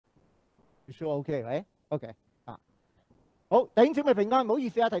sure OK 係 OK 啊，好，弟兄姊妹平安，唔好意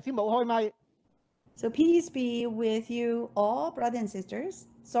思啊，頭先冇開咪。 So peace be with you all, brothers and sisters.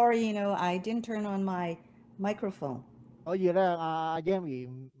 Sorry, I didn't turn on my microphone. 所以咧，阿 Yami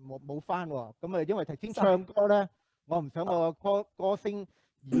冇翻喎，咁啊，因為頭先唱歌咧，我唔想我歌聲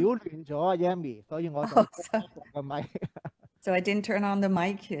擾亂咗阿 Yami，所以我就開個咪。So I didn't turn on the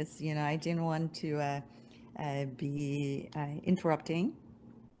mic because, I didn't want to be interrupting.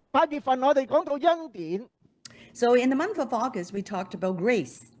 8月份我哋講到恩典， So in the month of August, we talked about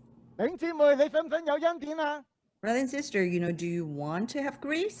grace. 弟兄姊妹，你想唔想有恩典啊？ Brother and sister, do you want to have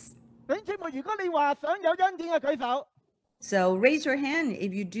grace? 弟兄姊妹，如果你話想有恩典嘅舉手。 So raise your hand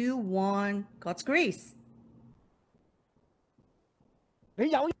if you do want God's grace. 你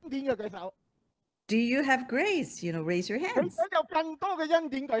有恩典嘅舉手。 Do you have grace? Raise your 你 hands. 想有更多嘅恩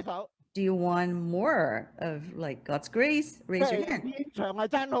典舉手。 Do you want more of God's grace? Raise your hand. 現場係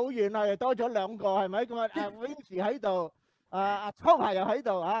爭好遠啊，又多咗2個，係咪？咁啊，Vincy 喺度，阿聰係又喺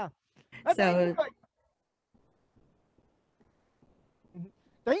度啊。 So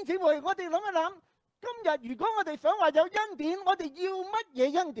弟兄姊妹，我哋諗一諗，今日如果我哋想話有恩典，我哋要乜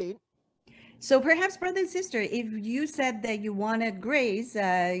嘢恩典？ So perhaps, brother and sister, if you said that you wanted grace,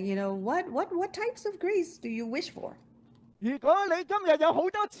 what types of grace do you wish for? 如果你今日有好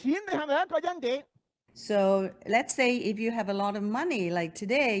多錢，你係咪一個恩典？ So let's say if you have a lot of money, like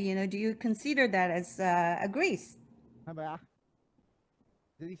today, do you consider that as a grace? 係咪啊？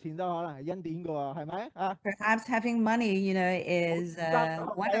啲錢都可能係恩典㗎喎，係咪啊？ Perhaps having money, is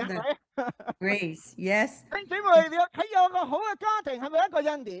one of the grace. Yes. 弟兄姊妹，你睇有個好嘅家庭，係咪一個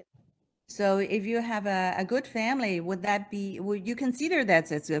恩典？ So if you have a good family, would you consider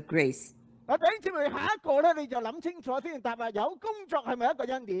that as a grace? 弟兄姊妹，下一個咧你就諗清楚先答啊！有工作係咪一個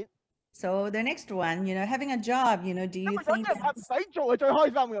恩典？ So the next one, having a job, do you 因為有 think 啲人唔使做係最開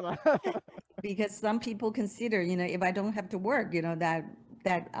心㗎嘛。 because some people consider, if I don't have to work,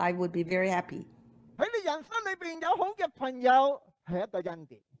 that I would be very happy. 喺你人生裏邊有好嘅朋友係一個恩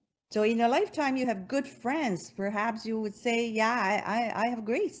典。 So in your lifetime, you have good friends. Perhaps you would say, yeah, I have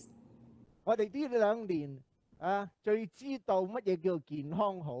grace. 我哋呢2年啊，最知道乜嘢叫健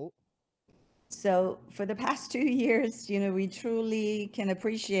康好。 So for the past 2 years, we truly can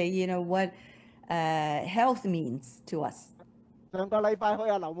appreciate, what health means to us. 上個禮拜去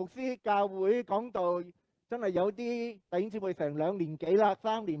阿劉牧師教會講道，真係有啲弟兄姊妹成2年幾啦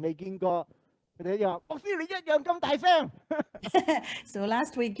，3年未見過，佢哋就話：牧師你一樣咁大聲。 So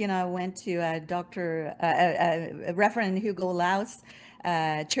last week, I went to Reverend Hugo Lau's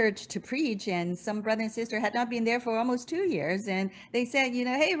church to preach, and some brother and sister had not been there for almost 2 years, and they said,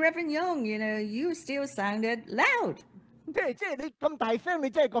 hey, Reverend Young, you still sounded loud. 即係你咁大聲，你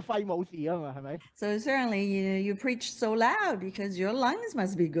真係個肺冇事啊嘛，係咪？ So certainly, you preach so loud because your lungs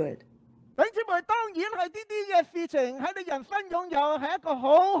must be good. 弟兄姊妹，當然係呢啲嘅事情喺你人生擁有係一個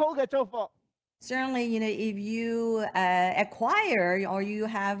好好嘅祝福。 Certainly, if you acquire or you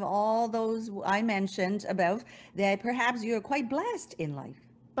have all those I mentioned above, that perhaps you're quite blessed in life.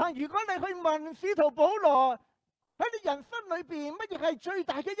 但如果你去問使徒保羅喺你人生裏邊乜嘢係最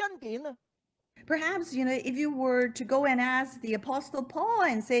大嘅恩典啊？ Perhaps, if you were to go and ask the Apostle Paul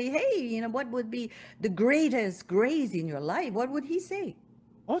and say, hey, what would be the greatest grace in your life, what would he say?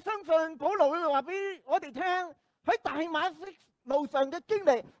 我相信保羅會話俾我哋聽，喺大馬色路上嘅經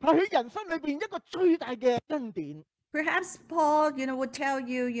歷係佢人生裏邊一個最大嘅恩典。 Perhaps Paul, would tell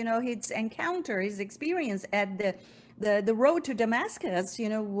you, his encounter, his experience at the road to Damascus,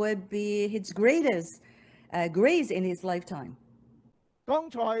 would be his greatest grace in his lifetime. 剛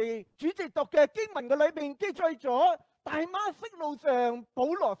才主席讀嘅經文嘅裏邊記載咗大馬色路上保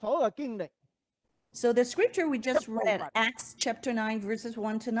羅所嘅經歷。 So the scripture we just read, Acts chapter 9, verses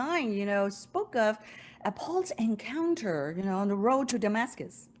 1 to 9, spoke of Paul's encounter, on the road to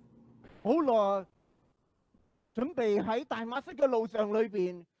Damascus. 保羅準備喺大馬色嘅路上裏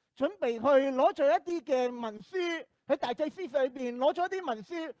邊，準備去攞咗一啲嘅文書喺大祭司裏邊攞咗啲文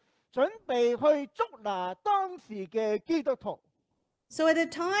書，準備去捉拿當時嘅基督徒。 So at a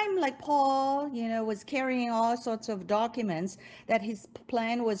time like Paul, was carrying all sorts of documents, that his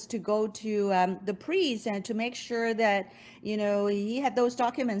plan was to go to the priests and to make sure that, he had those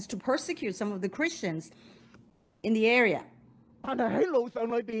documents to persecute some of the Christians in the area. 但係喺路上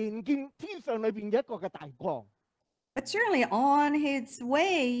裏邊見天上裏邊有一個嘅大光。 But certainly on his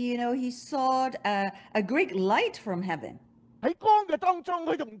way, he saw a great light from heaven. 喺光嘅當中，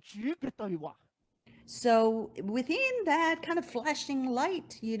佢同主嘅對話。 So within that kind of flashing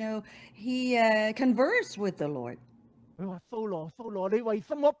light, he conversed with the Lord. 佢話：掃羅，掃羅，你為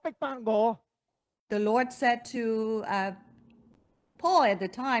什麼逼迫我？ The Lord said to Paul at the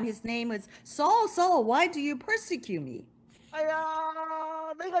time, his name was Saul, Saul, why do you persecute me? 哎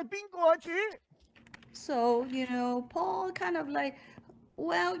呀，你係邊個啊主？ So, Paul kind of like,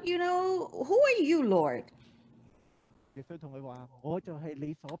 well, who are you, Lord? 耶穌同佢話：我就係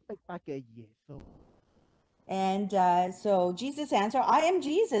你所逼迫嘅耶穌。 And so Jesus answered, I am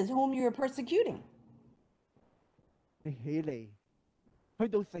Jesus whom you are persecuting. 你起嚟，去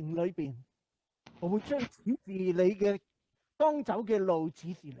到城裏邊，我會將指示你嘅當走嘅路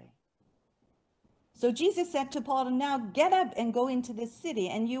指示你。 So Jesus said to Paul, now get up and go into the city,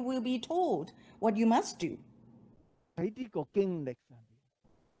 and you will be told what you must do. 喺呢個經歷上面，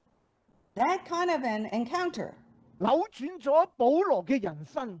 That kind of an encounter, 扭轉咗保羅嘅人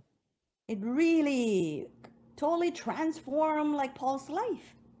生。 it really totally transformed like Paul's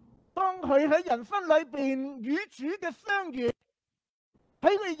life. 當佢喺人生裏邊與主嘅相遇，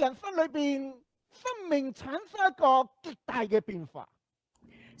喺佢人生裏邊，生命產生一個極大嘅變化。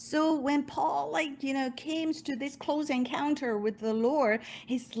 So when Paul, came to this close encounter with the Lord,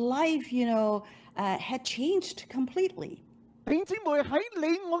 his life, had changed completely. 弟兄姊妹，喺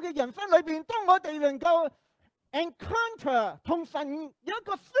你我嘅人生裏邊，當我哋能夠 encounter 同神有一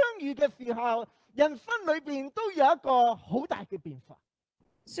個相遇嘅時候，人生裏邊都有一個好大嘅變化。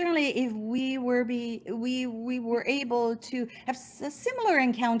 Certainly, if we were able to have a similar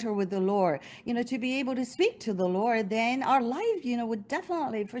encounter with the Lord, to be able to speak to the Lord, then our life, would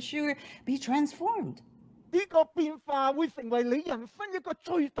definitely, for sure, be transformed. 呢個變化會成為你人生一個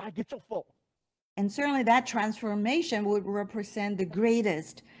最大嘅祝福。 And certainly that transformation would represent the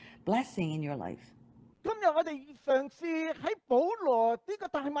greatest blessing in your life. 今日我哋嘗試喺保羅呢個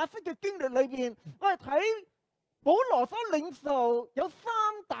大馬色嘅經歷裏邊，我哋睇保羅所領受有三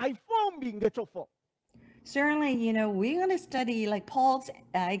大方面嘅祝福。 Certainly, we're going to study like Paul's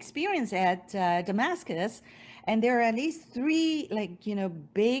experience at Damascus, and there are at least three,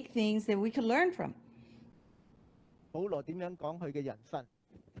 big things that we could learn from. 保羅點樣講佢嘅人生？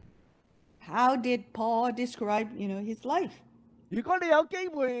 How did Paul describe, his life? 如果你有機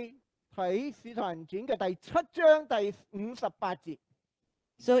會睇《使徒行傳》嘅第7章第58節。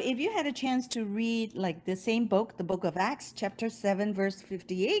 So if you had a chance to read like the same book, the book of Acts, chapter 7, verse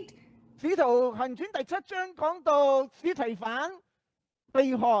 58. 使徒行傳第7章講到司提反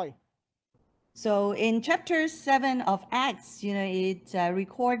被害。 So in chapter 7 of Acts, it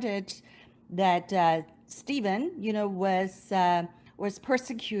recorded that Stephen, was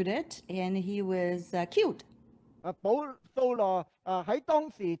persecuted and he was killed. 掃羅喺當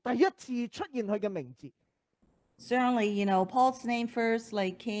時第一次出現佢嘅名字。 Certainly, Paul's name first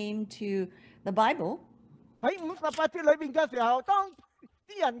came to the Bible. 喺58節裏邊嘅時候，當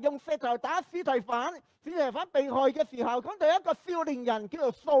啲人用石頭打司提反被害嘅時候，講到一個少年人叫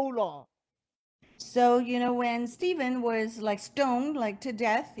做掃羅。 So, when Stephen was stoned to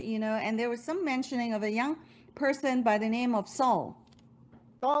death, and there was some mentioning of a young person by the name of Saul.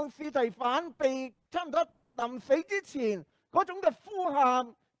 當司提反被差唔多臨死之前，嗰種嘅呼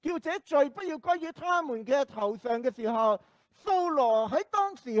喊，叫這罪不要歸於他們嘅頭上嘅時候，掃羅喺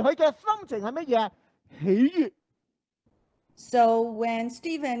當時佢嘅心情係乜嘢？喜悅。 So when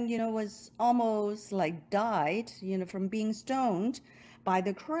Stephen, was almost died, from being stoned by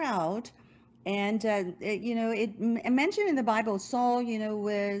the crowd, and it mentioned in the Bible, Saul,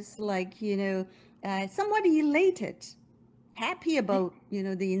 was somewhat elated, happy about,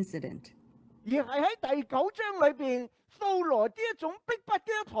 the incident. 而係喺第9章裏邊，掃羅呢一種逼迫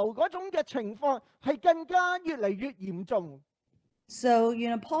基督徒嗰種嘅情況係更加越嚟越嚴重。 So,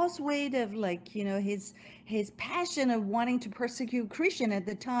 Paul's way of his passion of wanting to persecute Christian at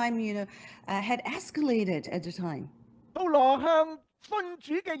the time, had escalated at the time. 掃羅向信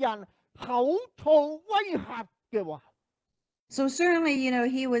主嘅人口吐威嚇嘅話。 So certainly,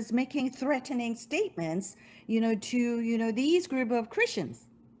 he was making threatening statements, to, these group of Christians.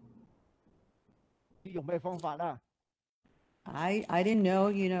 用咩方法啦？ I didn't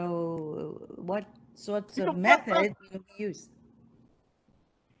know, what sorts of methods he used.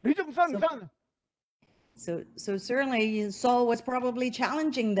 你仲信唔信？ So certainly Saul was probably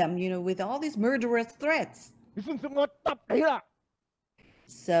challenging them, with all these murderous threats. 你信唔信我揼你啦？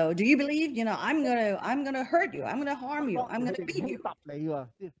 So do you believe, I'm gonna hurt you, I'm gonna harm you, I'm gonna beat you. 揼你喎，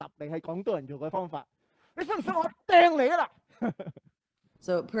即係揼你係廣東人做嘅方法。你信唔信我掟你啦？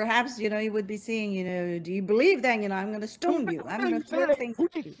 So perhaps, he would be saying, do you believe that, I'm gonna stone you, I'm gonna throw things 好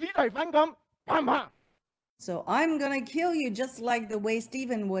at 似 you. 史提反咁，怕唔怕？ So I'm gonna kill you just like the way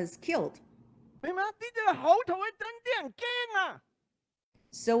Stephen was killed. 明嘛？呢啲係口吐一陣，啲人驚啊！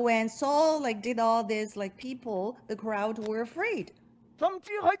 So when Saul did all this, people, the crowd were afraid. 甚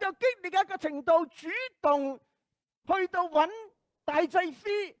至佢就激烈嘅一個程度，主動去到揾大祭司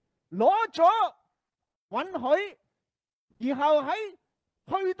攞咗允許，然後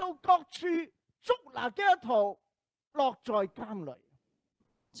去到各處捉拿基督徒，落在監裏。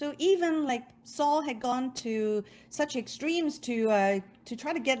So even like Saul had gone to such extremes to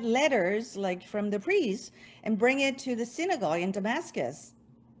try to get letters like from the priests and bring it to the synagogue in Damascus.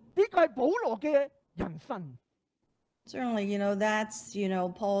 呢個係保羅嘅人生， Certainly, that's,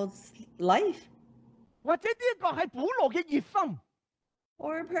 Paul's life. 或者呢一個係保羅嘅熱心。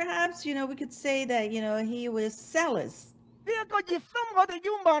 Or perhaps, we could say that, he was zealous. 呢一個熱心，我哋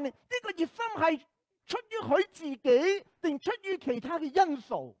要問：呢個熱心係出於佢自己，定出於其他嘅因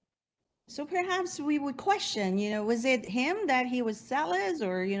素？ So perhaps we would question, was it him that he was zealous,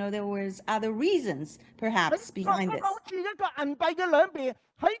 or, there was other reasons perhaps behind this? 好似一個銀幣嘅兩邊，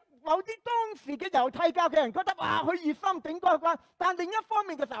喺某啲當時嘅猶太教嘅人覺得哇，佢熱心頂過關，但另一方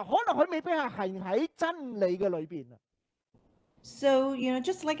面嘅時候，可能佢未必係行喺真理嘅裏邊啊。 So,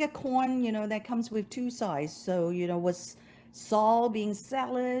 just like a coin, that comes with two sides. So, was Saul being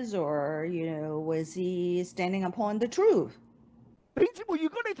zealous, or, was he standing upon the truth? 弟兄姊妹，如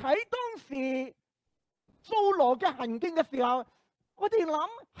果你睇當時掃羅嘅行徑嘅時候，我哋諗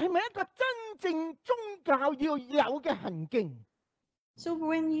係咪一個真正宗教要有嘅行徑？ So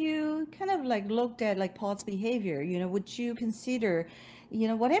when you kind of like looked at like Paul's behavior, would you consider,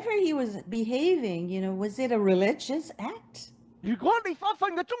 whatever he was behaving, was it a religious act? 如果你所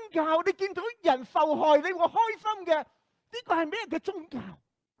信嘅宗教，你見到人受害，你會開心嘅，呢個係咩嘅宗教？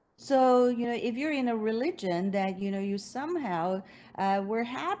 So, if you're in a religion that, you somehow were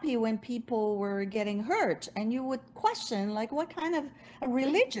happy when people were getting hurt, and you would question, like, what kind of a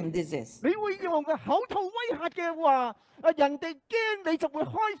religion this is? 你會用口吐威嚇嘅話，人哋驚你就會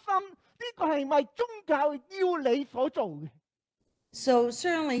開心，呢個係咪宗教要你所做嘅？ So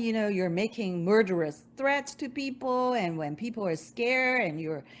certainly, you're making murderous threats to people, and when people are scared and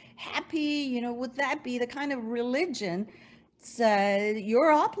you're happy, would that be the kind of religion? It's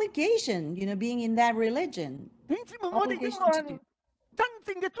your obligation, being in that religion. 弟兄姊妹，我哋要問真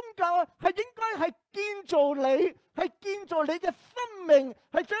正嘅宗教啊，係應該係建造你，係建造你嘅生命，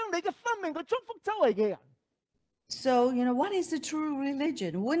係將你嘅生命去祝福周圍嘅人。 So, what is the true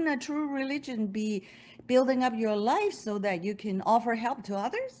religion? Wouldn't a true religion be building up your life so that you can offer help to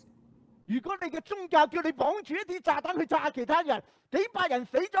others? 如果你嘅宗教叫你綁住一啲炸彈去炸其他人，幾百人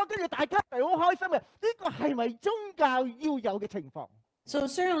死咗，跟住大家係好開心嘅，呢個係咪宗教要有嘅情況？ So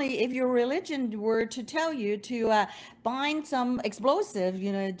certainly, if your religion were to tell you to bind some explosive,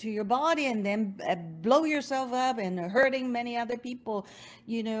 to your body and then blow yourself up and hurting many other people,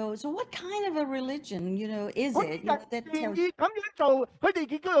 so what kind of a religion, is 佢 it? 人 That 願 tells 意咁樣做，佢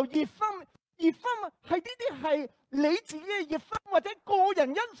哋叫做熱心。熱心係呢啲係你自己嘅熱心，或者個人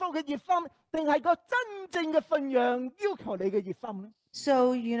因素嘅熱心，定係個真正嘅信仰要求你嘅熱心咧？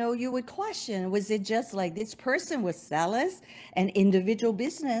 So, you would question, was it just like this person was zealous and individual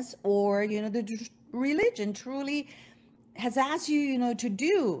business, or, the religion truly has asked you, to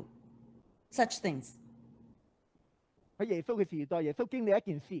do such things? 喺耶穌嘅時代，耶穌經歷一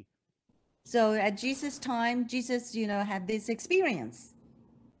件事， So at Jesus' time, Jesus, had this experience.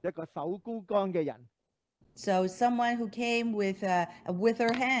 一個手枯乾嘅人， So someone who came with a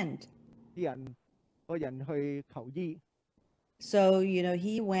withered hand. 個人去求醫。 So,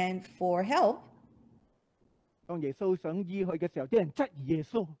 he went for help. 當耶穌想醫佢嘅時候，啲人質疑耶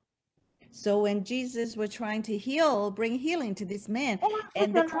穌。 So when Jesus was trying to bring healing to this man, 安息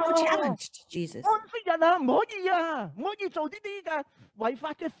and the 日 crowd 啊， challenged Jesus. 安息日啊，唔可以啊，唔可以做呢啲嘅違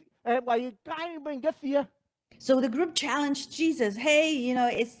法嘅違誡命嘅事啊！ So the group challenged Jesus, hey,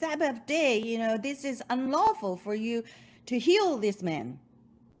 it's Sabbath day, this is unlawful for you to heal this man.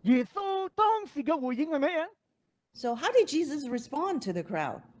 耶穌當時嘅回應係咩啊？ So how did Jesus respond to the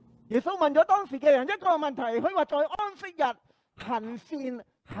crowd? 耶穌問咗當時嘅人一個問題，佢話在安息日行善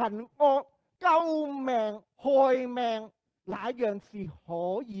行惡、救命害命，哪樣是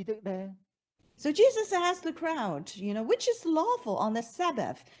可以的呢？ So Jesus asked the crowd, which is lawful on the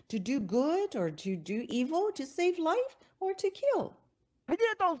Sabbath, to do good or to do evil, to save life or to kill? 喺呢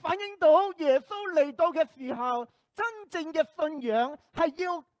一度反映到耶穌嚟到嘅時候，真正嘅信仰係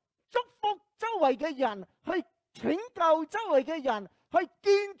要祝福周圍嘅人，去拯救周圍嘅人，去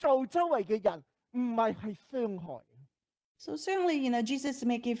建造周圍嘅人，唔係傷害。 So certainly, Jesus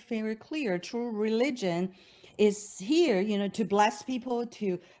make it very clear, true religion is here, to bless people,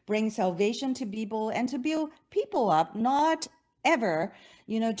 to bring salvation to people, and to build people up, not ever,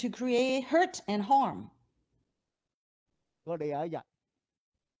 to create hurt and harm. 我哋有一日，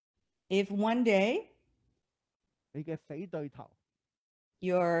 If one day 你嘅死對頭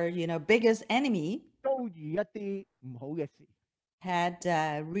your, biggest enemy 遭遇一啲唔好嘅事， had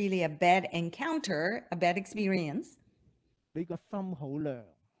really a bad encounter, a bad experience, 你個心好涼。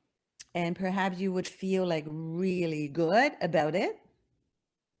 and perhaps you would feel like really good about it.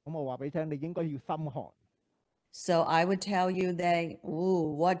 咁我話俾你聽，你應該要心寒， So I would tell you that,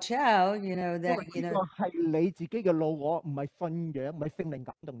 ooh, watch out, 因 that, 為呢個係你自己嘅老我，唔係信仰，唔係聖靈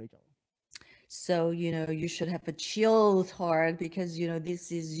感動你做。 so, you should have a chilled heart because,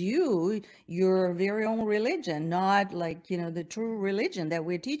 this is you, your very own religion, not like, the true religion that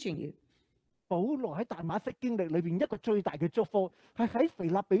we're teaching you. 保羅喺大馬色經歷裏邊一個最大嘅祝福，係喺腓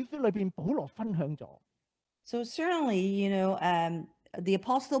立比書裏邊，保羅分享咗。 So certainly, the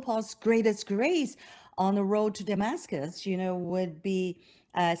Apostle Paul's greatest grace on the road to Damascus, would be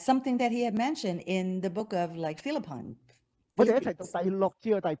something that he had mentioned in the book of like Philippians. 我哋一齊讀第6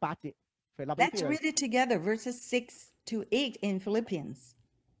至到第8節，腓立比 Let's 書 read it together, verses 6 to 8 in Philippians.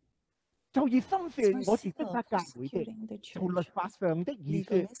 就熱心說，我是逼迫教會的，做律法上的義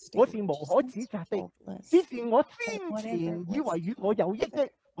說，我是無可指責的。只是我先前以為與我有益的，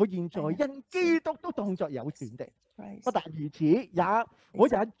我現在因基督都當作有損的。不但如此，我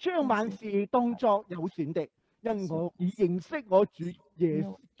也將萬事當作有損的，因我以認識我主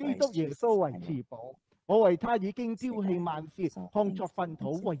基督耶穌為至寶。我為他已經丟棄萬事，看作糞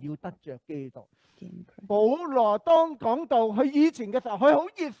土，為要得着基督。保羅當講到佢以前嘅時候，佢好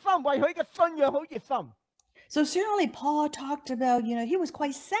熱心，為佢嘅信仰好熱心。 So certainly Paul talked about, he was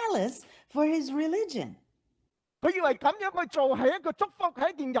quite zealous for his religion. 佢以為咁樣去做係一個祝福，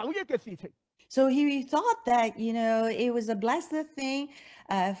係一件有益嘅事情。 So he thought that, it was a blessed thing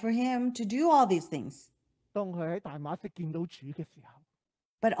for him to do all these things. 當佢喺大馬色見到主嘅時候，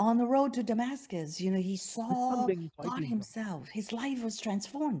 But on the road to Damascus, he saw 佢生命改 God 變咗， himself. His life was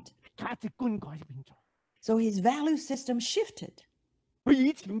transformed. 價值觀改變咗。 So his value system shifted. 佢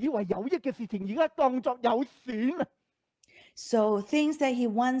以前以為有益嘅事情，而家當作有損啊！ So things that he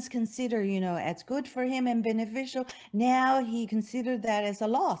once considered, as good for him and beneficial, now he considered that as a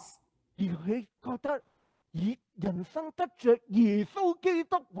loss. 而佢覺得以人生得着耶穌基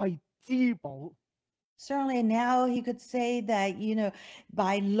督為至寶。 Certainly now he could say that,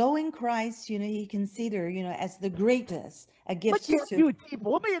 by knowing Christ, he considered, as the greatest, a 乜 gift 嘢 to 叫至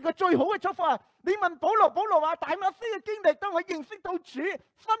寶？乜嘢嘅最好嘅祝福啊？你問保羅，保羅話大馬色嘅經歷，當佢認識到主，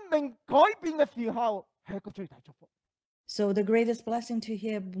生命改變嘅時候，係一個最大祝福。 So the greatest blessing to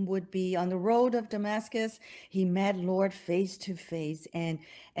him would be on the road of Damascus. He met Lord face to face and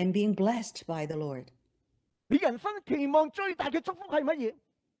being blessed by the Lord. 你人生期望最大嘅祝福係乜嘢？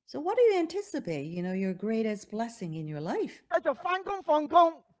 So what do you anticipate, your greatest blessing in your life? 繼續翻工放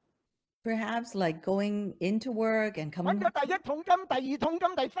工， Perhaps like going into work and 揾 coming 咗第一桶金、第二桶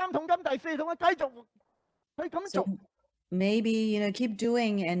金、第三桶金、第四桶金，繼續去咁做。 So maybe, keep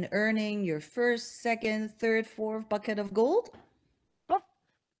doing and earning your first, second, third, fourth bucket of gold. 咁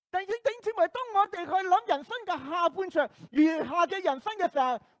第二點姊妹，當我哋去諗人生嘅下半場、餘下嘅人生嘅時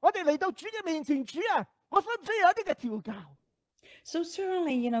候，我哋嚟到主嘅面前，主啊，我需唔需要有一啲嘅調教？ So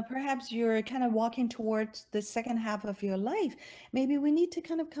certainly, perhaps you're kind of walking towards the second half of your life. Maybe we need to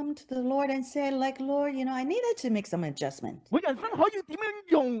kind of come to the Lord and say, like, Lord, I needed to make some adjustment. 我人生可以點樣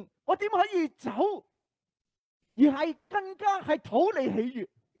用？我點可以走？而係更加係討你喜悅。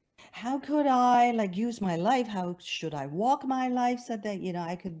 How could I like use my life? How should I walk my life so that,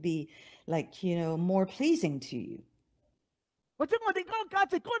 I could be like, more pleasing to you? 或者我哋嗰個價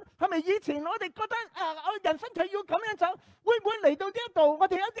值觀係咪以前我哋覺得我人生就要咁樣走？會唔會嚟到呢一度，我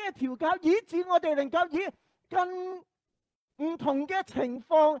哋有一啲嘅調教，以致我哋能夠以更唔同嘅情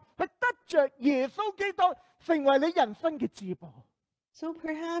況去得着耶穌基督，成為你人生嘅至寶？ So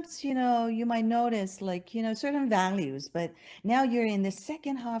perhaps, you might notice like, certain values, but now you're in the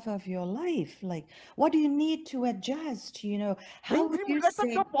second half of your life. Like, what do you need to adjust? How 你 would 知唔 you 知得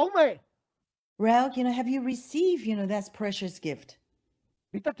say, 咗寶未？ well, have you received, that precious gift?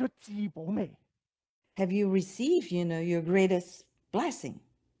 你得咗至寶未？ Have you received, your greatest blessing?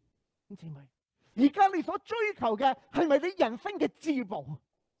 姊妹，而家你所追求嘅係咪你人生嘅至寶？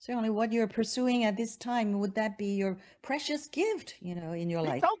 Certainly what you're pursuing at this time, would that be your precious gift, in your 你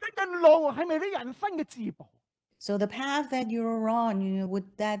life? 走緊嘅路係咪你人生嘅至寶？ So the path that you're on,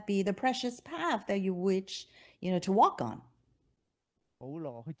 would that be the precious path that you wish, to walk on? 保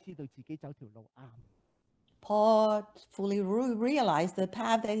羅佢知道自己走條路啱。 Paul fully realized the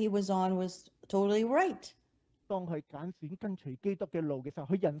path that he was on was totally right. 當佢揀選跟隨基督嘅路嘅時候，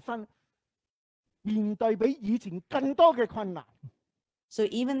佢人生面對比以前更多嘅困難。 So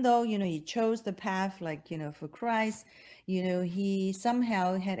even though, he chose the path like, for Christ, he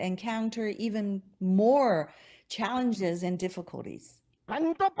somehow had encountered even more challenges and difficulties.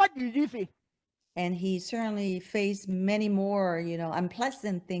 更多不如意事。And he certainly faced many more,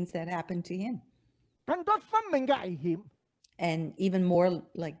 unpleasant things that happened to him, 更多生命嘅危險。 and even more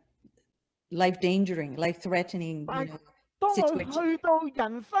like life-threatening, 但係當佢 situation. 去到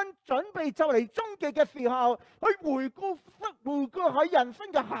人生準備就嚟終極嘅時候，去回顧喺人生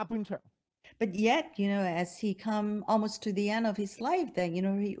嘅下半場。 But yet, as he come almost to the end of his life, that,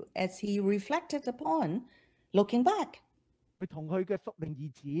 as he reflected upon, looking back, 佢同佢嘅屬靈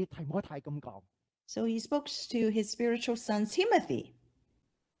兒子提摩太咁講： so he spoke to his spiritual son Timothy.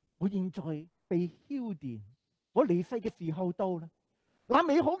 我現在被澆奠，我離世嘅時候到啦。那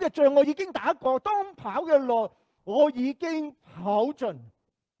美好嘅仗我已經打過，當跑嘅路我已經跑盡，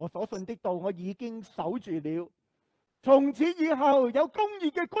我所信的道我已經守住了。從此以後有公義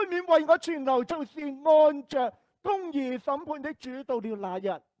嘅冠冕為我存留，就是按着公義審判的主到了那日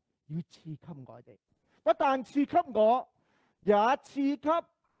要賜給我哋。不但賜給我，也賜給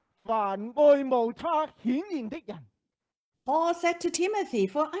凡愛慕他顯現的人。 Paul said to Timothy,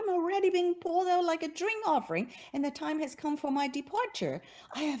 "For I'm already being poured out like a drink offering, and the time has come for my departure.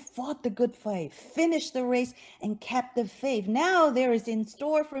 I have fought the good fight, finished the race, and kept the faith. Now there is in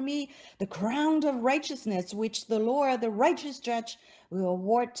store for me the crown of righteousness, which the Lord, the righteous judge, will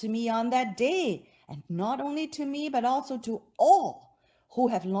award to me on that day, and not only to me, but also to all who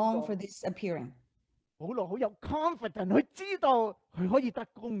have longed for this appearing." 保羅好有 confidence， 佢知道佢可以得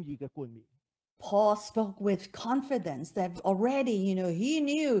公義嘅冠冕。 Paul spoke with confidence that already, he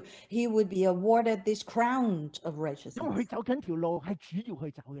knew he would be awarded this crown of 因為 righteousness. 佢走緊條路係主要去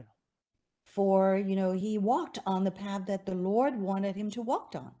走嘅路。 For, he walked on the path that the Lord wanted him to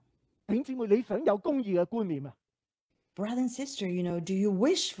walk on. 弟兄姊妹，你想有公義嘅冠冕啊？ Brother and sister, do you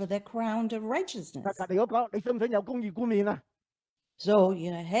wish for that crown of righteousness? 隔離嗰個，你想唔想有公義冠冕啊？ So,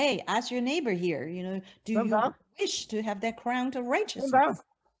 hey, ask your neighbor here, do you Sometimes. wish to have that crown of 想唔 righteousness? 想？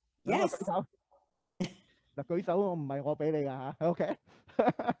 Yes. 舉手。嗱，舉手我唔係我俾你㗎嚇，OK。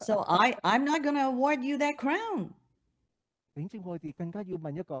 So I'm not going to award you that crown. 弟兄姊妹，我哋更加要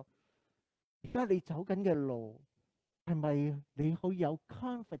問一個：而家你走緊嘅路係咪你好有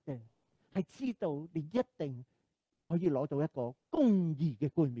confidence， 係知道你一定可以攞到一個公義嘅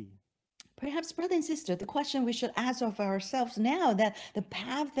冠冕？ Perhaps, brother and sister, the question we should ask of ourselves now, that the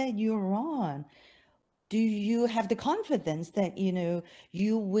path that you're on, do you have the confidence that,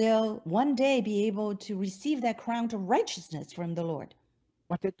 you will one day be able to receive that crown of righteousness from the Lord?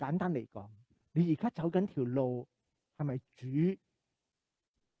 或者簡單嚟講，你而家走緊條路係咪主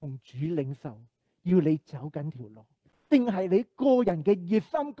同主領受要你走緊條路，定係你個人嘅熱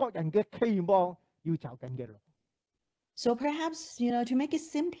心、個人嘅期望要走緊嘅路？ So perhaps, to make it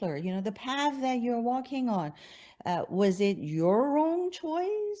simpler, the path that you're walking on, was it your own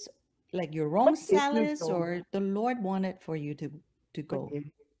choice, like your own solace, or the Lord wanted for you to 乜 go?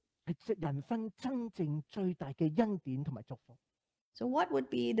 嘢係人生真正最大嘅恩典同埋祝福？ So what would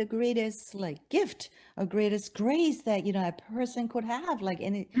be the greatest gift or greatest grace that, a person could have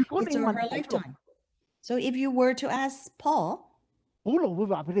in如果 his 你 or 問 her 保羅， lifetime? So if you were to ask Paul, 保羅會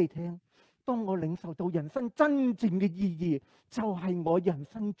話俾你聽：當我領受到人生真正嘅意義，就係我人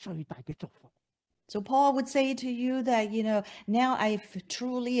生最大嘅祝福。 so Paul would say to you that, now I've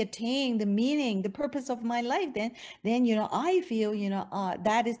truly attained the meaning, the purpose of my life, then, I feel,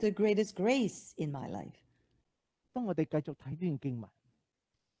 that is the greatest grace in my life. 當我哋繼續睇呢段經文，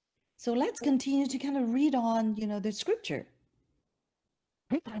 So let's continue to kind of read on, the scripture.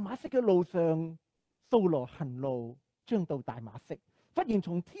 喺大馬色嘅路上，掃羅行路將到大馬色，忽然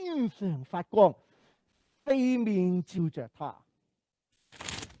從天上發光，四面照着他。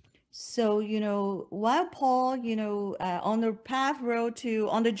 So, while Paul, on the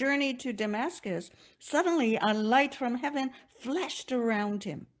on the journey to Damascus, suddenly a light from heaven flashed around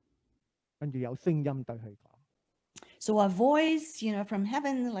him. 跟住有聲音對佢講： So a voice, from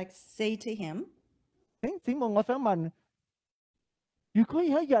heaven, say to him, 弟兄姊妹，我想問，如果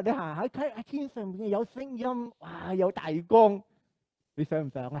有一日你行喺天上面有聲音，哇，有大光，你想唔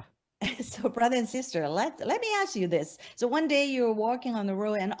想啊？ so brother and sister, let me ask you this. So one day you're walking on the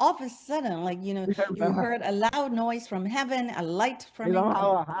road and all of a sudden, you heard a loud noise from heaven, a light from 你諗下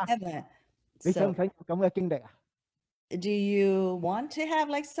啊嚇， heaven. 你想唔 So 想有咁嘅經歷啊？ do you want to have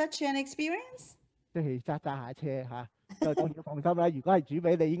such an experience? 即係揸下車嚇，就當然放心啦。如果係煮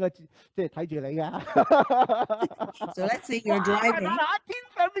俾你，應該即係睇住你㗎。 So let's say you're driving. 哇，天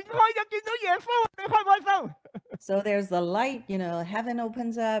上面開就見到耶穌，你開唔開心？ So there's the light, heaven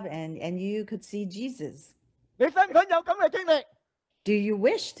opens up and you could see Jesus. 你想唔想有咁嘅經歷？ Do you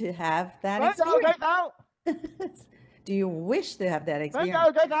wish to have that 想就 experience? 舉手， Do you wish to have that 想就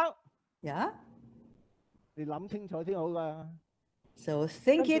experience? 舉手。 Yeah? 你諗清楚先好㗎。 So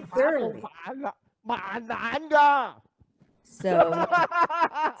think 跟 it 住下一步 thoroughly. 煩啦，盲眼㗎。So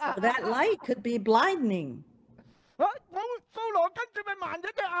that light could be blinding. 我掃羅跟住咪盲咗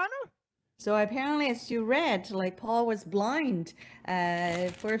隻眼咯。 So apparently, as you read, like Paul was blind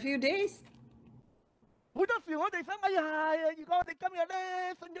for a few days. 好多時我哋想，哎呀，如果我哋今日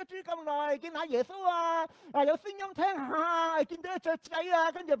咧信咗主咁耐，見下耶穌啊，有聲音聽下，見到隻雀仔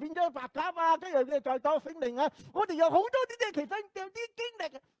啊，跟住變咗白鴿啊，跟住再當聖靈啊，我哋有好多啲嘢，其實有啲經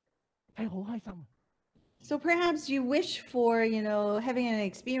歷係好開心。 So perhaps you wish for, having an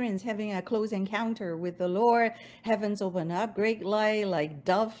experience, having a close encounter with the Lord, heavens open up, great light, like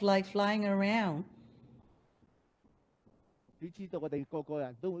dove, like flying around. 你知道我哋個個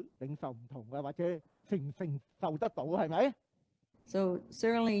人都領受唔同嘅，或者承受得到，係咪？ So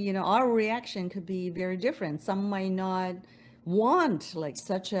certainly, our reaction could be very different. Some might not want like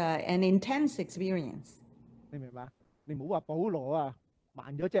such an intense experience. 你明白？你唔好話保羅啊，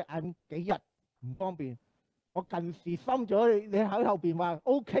盲咗隻眼幾日唔方便。 我近視深咗，你喺後邊話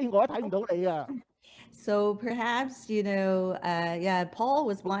OK， 我都睇唔到你啊。 So perhaps, Paul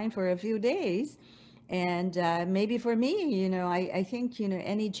was blind for a few days. And maybe for me, I think,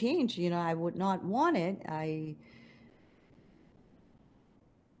 any change, I would not want it.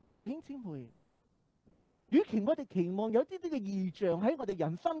 弟兄姊妹，與其我哋期望有啲嘅異象喺我哋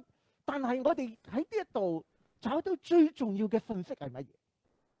人生，但係我哋喺呢一度找到最重要嘅信息係乜嘢？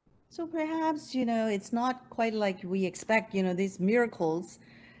 So perhaps, it's not quite like we expect, these miracles,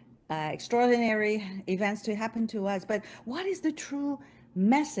 extraordinary events to happen to us. But what is the true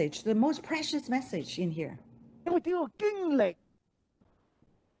message, the most precious message in here? 因為呢個經歷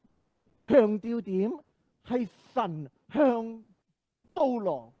強調點係神向保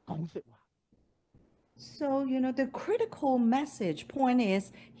羅講説話。 So, the critical message point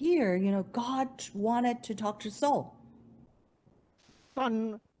is here, God wanted to talk to Saul.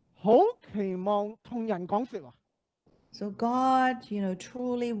 神好期望同人講説話。 So God,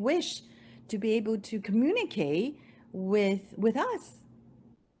 truly wished to be able to communicate with us.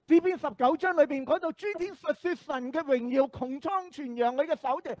 詩篇19章裏邊講到諸天述説神嘅榮耀，穹蒼傳揚佢嘅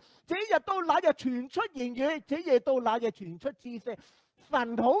手段。這日到那日傳出言語，這夜到那日傳出知識。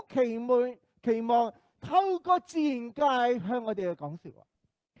神好期望透過自然界向我哋去講説話。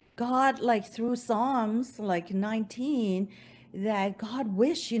 God, like through Psalms, like 19, that God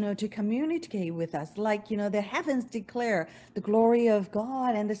wished, to communicate with us. Like, the heavens declare the glory of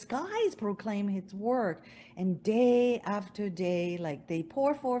God and the skies proclaim his work. And day after day, like they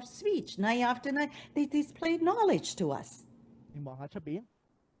pour forth speech. Night after night, they display knowledge to us. 你望下出邊，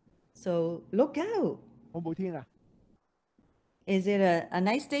 So look out. 好唔好天啊？ Is it a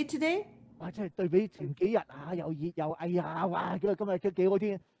nice day today? 哇！真係對比前幾日啊，又熱又哎呀，哇！今日幾好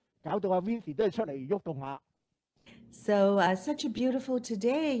天，搞到阿 Vincy 都係出嚟喐動下。 So such a beautiful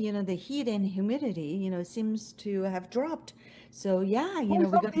today, the heat and humidity, seems to have dropped. So yeah, we're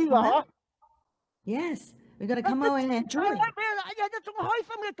going to come out. Yes, we're going to come out and enjoy. 哎呀，一種開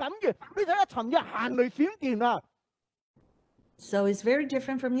心嘅感覺。你睇下，尋日行雷閃電啊！ So it's very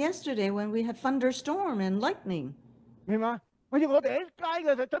different from yesterday when we had thunderstorm and lightning. 明嘛？我哋喺街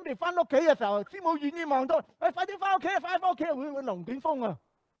嘅就準備翻屋企嘅時候，師母遠遠望到，快啲翻屋企啊！快啲翻屋企啊！會龍捲風啊！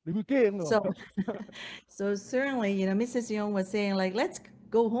 你會驚㗎。 So certainly, Mrs. Young was saying like, let's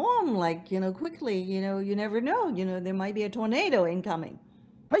go home, like, quickly, you never know, there might be a tornado incoming.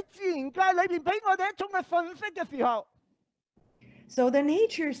 喺自然界裏邊俾我哋一種嘅信息嘅時候， So the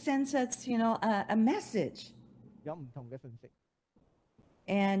nature sends us, a message. 有唔同嘅信息。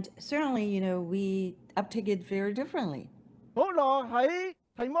 And certainly, we uptake it very differently. 保羅喺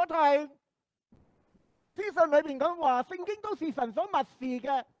提摩太書信裏邊講話，聖經都是神所默示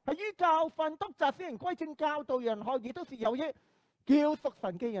嘅，係於教訓、督責、使人歸正、教導人學義，都是有益，叫屬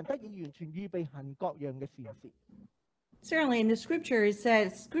神嘅人得以完全預備行各樣嘅善事。 Certainly in the scripture, it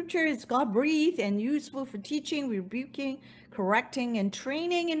says, scripture is God-breathed and useful for teaching, rebuking, correcting, and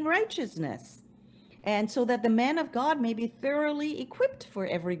training in righteousness. And so that the man of God may be thoroughly equipped for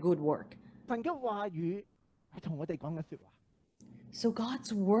every good work. 神嘅話語係同我哋講緊説話。 So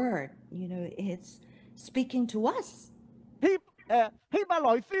God's word, it's speaking to us. 希伯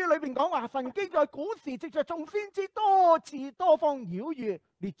來書裏邊講話，神既在古時藉着眾先知多次多方曉諭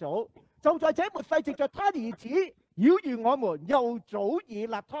列祖，就在這末世藉着他兒子曉諭我們，又早已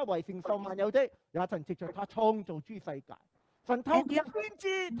立他為承受萬有的，也曾藉着他創造諸世界。神透過先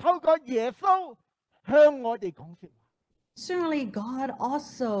知，透過耶穌向我哋講説話。 Certainly God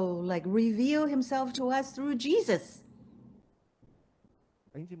also like revealed himself to us through Jesus.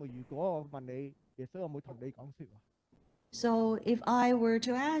 弟兄姊妹，如果我問你，耶穌有冇同你講説話？ So if I were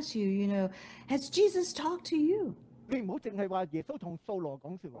to ask you, has Jesus talked to you? 你唔好淨係話耶穌同掃羅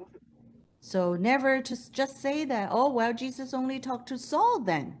講説話。So never just say that, oh, well, Jesus only talked to Saul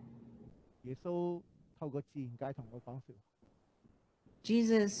then. 耶穌透過自然界同我講説話，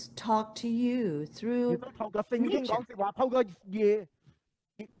 Jesus talked to you 耶 through 穌透過聖經 nature. 講説話，透過神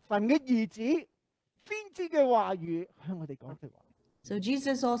嘅兒子先知嘅話語向我哋講説話。 So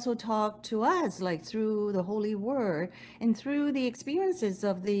Jesus also talked to us like through the Holy Word and through the experiences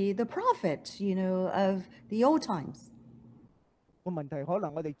of the prophet, of the old times. 個問題可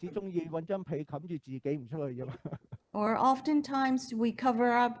能我哋只中意揾張被冚住自己唔出去啫嘛。 Or oftentimes we cover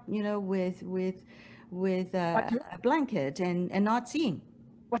up, with a blanket and not seeing.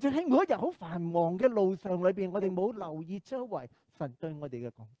 或者喺每一日好繁忙嘅路上裏邊，我哋冇留意周圍神對我哋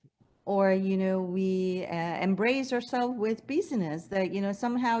嘅講説。 Or, we embrace ourselves with busyness that,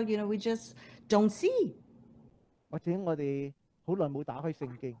 somehow, we just don't see. 或者我哋好耐冇打開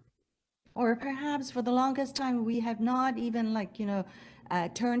聖經， Or perhaps for the longest time we have not even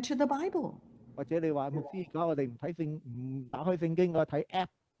turned to the Bible. 或者你話牧師而家我哋唔打開聖經，我睇 app。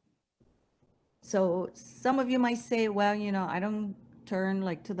 So some of you might say, well, I don't turn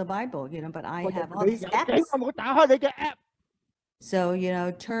to the Bible, but I 或者 have all 你 these 有 apps. 幾耐冇打開你嘅 app？ So,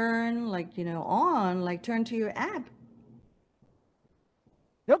 turn turn to your app.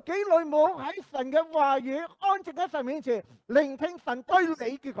 有幾耐冇喺神嘅話語安靜喺神面前聆聽神對你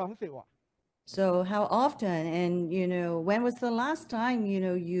嘅講説話？ So how often, and, when was the last time,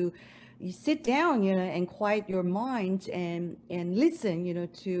 you sit down, and quiet your mind and listen,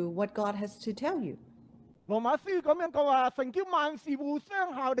 to what God has to tell you. 羅馬書咁樣講話，神叫萬事互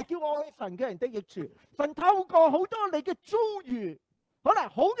相效力，叫愛神嘅人的益處。神透過好多你嘅遭遇，可能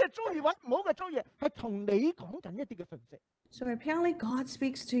好嘅遭遇或唔好嘅遭遇，係同你講緊一啲嘅信息。 So apparently God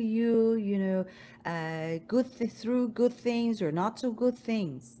speaks to you, through good things or not so good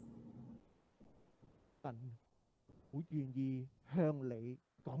things. 神好願意向你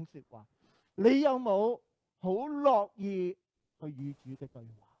講説話，你有冇好樂意去與主嘅對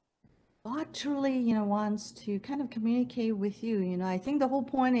話？ God truly, wants to kind of communicate with you. I think the whole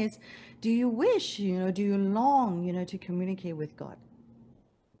point is, do you wish, do you long, to communicate with God?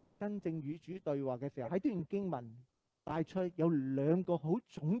 真正與主對話嘅時候，喺段經文帶出有兩個好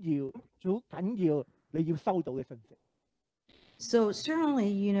重要、好緊要你要收到嘅信息。 So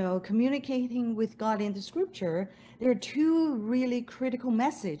certainly, communicating with God in the scripture, there are two really critical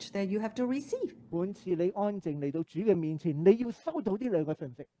messages that you have to receive. 每次你安靜嚟到主嘅面前，你要收到呢兩個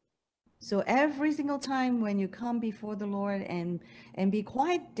信息。 So every single time when you come before the Lord and be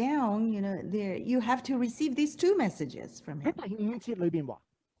quiet down, there you have to receive these two messages from 喺 Him. 第5節裏邊話，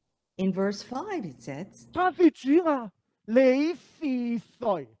 In verse 5, it says, 他說主啊，你是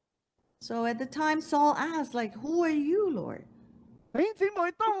誰？ so at the time Saul asked, who are you, Lord? 弟兄姊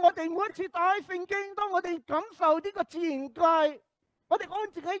妹，當我哋每一次打開聖經，當我哋感受呢個自然界，我哋安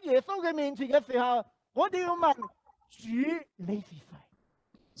靜喺耶穌嘅面前嘅時候，我哋要問主你是誰？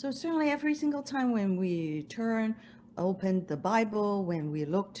 So certainly every single time when we open the Bible, when we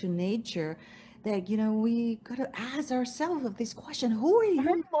look to nature, that, we got to ask ourselves of this question, who are 我 you? 希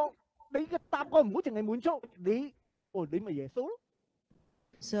望你嘅答案唔好淨係滿足你，你咪耶穌咯。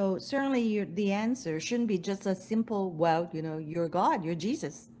 So certainly the answer shouldn't be just a simple, well, you're God, you're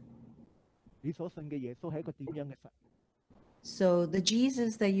Jesus. 你所信嘅耶穌係一個點樣嘅神？ So the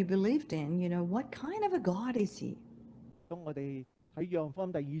Jesus that you believed in, what kind of a God is he? 當我哋喺約翰福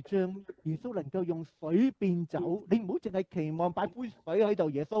音第2章，耶穌能夠用水變酒，你唔好淨係期望擺杯水喺度。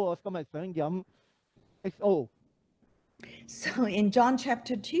耶穌，我今日想飲 XO。 So in John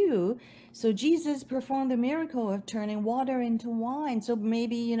chapter 2, so Jesus performed the miracle of turning water into wine. So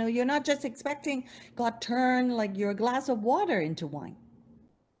maybe, you're not just expecting God turn your glass of water into wine.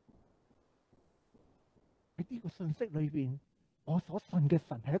 喺呢個信息裏邊，我所信嘅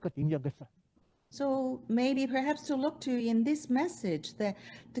神係一個點樣嘅神？ So maybe perhaps to look to in this message that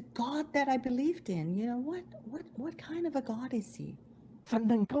the God that I believed in, what kind of a God is he? 神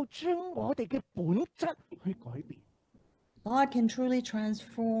能夠將我哋嘅本質去改變。 God can truly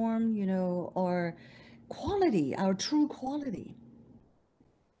transform, our quality, our true quality.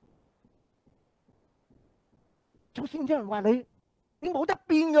 就算有人話你冇得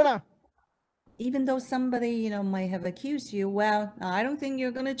變噶啦， Even though somebody, might have accused you, well, I don't think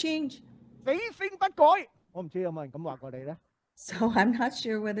you're going to change. 死性不改。我唔知有冇人咁話過你咧？ So I'm not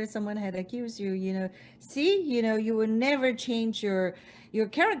sure whether someone had accused you, see, you will never change your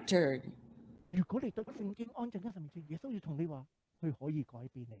character. 如果你對聖經安靜喺神面前，耶穌要同你話，佢可以改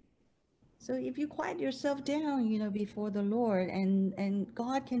變你。 So if you quiet yourself down, before the Lord and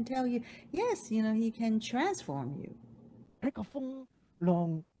God can tell you, yes, he can transform you. 喺個風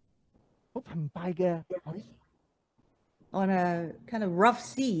浪好澎湃嘅海上， On a kind of rough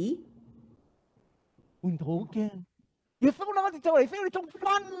sea, 門徒好驚，耶穌啦，我哋就嚟死，你仲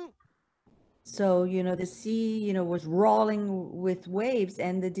瞓？ So, the sea, was rolling with waves,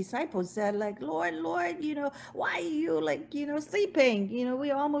 and the disciples said, like, Lord, Lord, why are you, like, sleeping?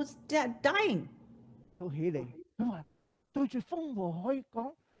 We're almost dying. 到起嚟，佢話對住風和海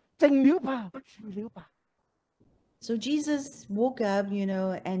講：靜了吧，不住了吧。 So Jesus woke up,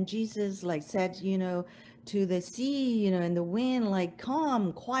 and Jesus, like, said, to the sea, and the wind, like,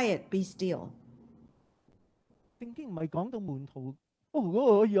 calm, quiet, be still. 聖經唔係講到門徒，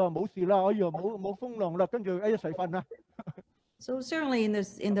我以為冇事啦，我以為冇風浪啦，跟住一齊瞓啦。 So certainly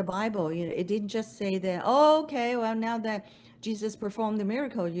in the Bible, it didn't just say that, oh, okay, well, now that Jesus performed the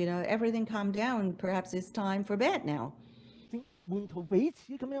miracle, everything calmed down. Perhaps it's time for bed now. 門徒彼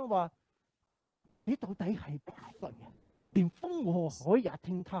此咁樣話：你到底係誰啊？連風和海也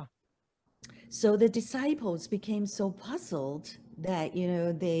聽他。 So the disciples became so puzzled that,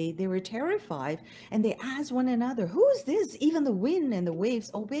 they were terrified, and they asked one another, who is this? Even the wind and the waves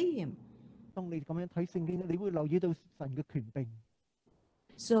obey him. 當你咁樣睇聖經，你會留意到神嘅權柄。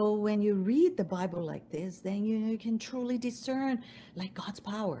 So when you read the Bible like this, then you can truly discern, like, God's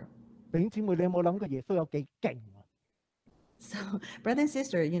power. 弟兄姊妹，你有冇諗過耶穌有幾勁啊？ So, brother and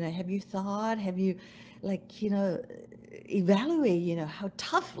sister, have you thought, have you, like, evaluate, how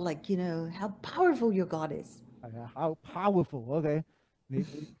tough, like, how powerful your God is? 係啊，how powerful，OK？ 你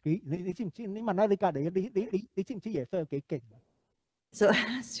知唔知？你問下你隔離嘅，你知唔知耶穌有幾勁啊？ So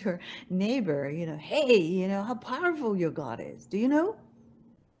ask your neighbor, hey, how powerful your God is. Do you know?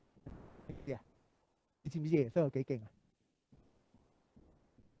 你知唔知耶穌有幾勁啊？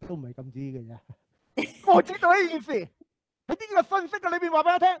都唔係咁知嘅啫。我知道一件事，喺呢個信息嘅裏邊話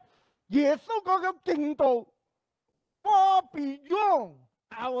俾我聽，耶穌嗰種勁度 far beyond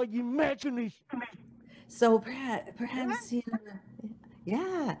our imagination。 So perhaps,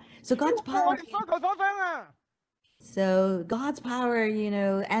 yeah. So God's 我 power. 哋所求所想啊！ So God's power,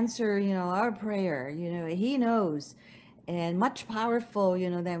 answer, our prayer, he knows, and much powerful,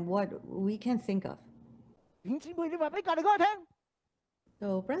 than what we can think of. 弟兄姊妹，你話俾隔離嗰個聽，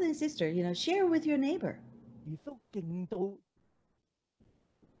 So brother and sister, share with your neighbor. 耶穌勁到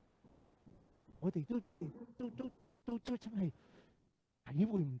我哋都真係體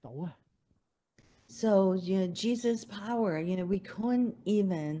會唔到啊！ So, Jesus' power, we couldn't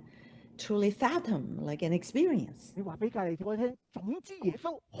even truly fathom, like an experience. 你話俾隔離嗰個聽，總之耶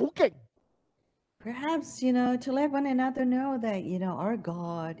穌好勁。 Perhaps, to let one another know that, our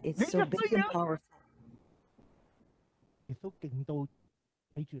God is so big and powerful. 耶穌勁到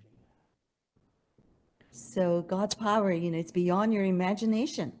睇住你。 So God's power, it's beyond your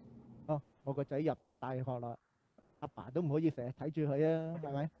imagination. 哦，我個仔入大學啦，阿爸都唔可以成日睇住佢啊，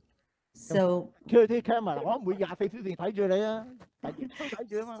係咪？ So, 佢啲 camera，我每24小時睇住你啊，日日都睇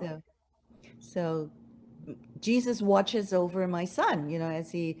住啊嘛。 so Jesus watches over my son,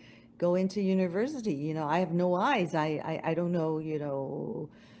 as he go into university. I have no eyes. I don't know,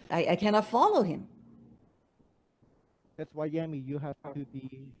 I cannot follow him. That's why, Yami, you have to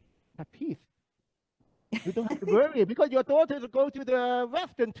have peace. You don't have to worry because your daughter will go to the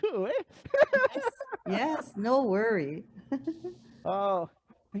Western too, eh? Yes, no worry. 哦，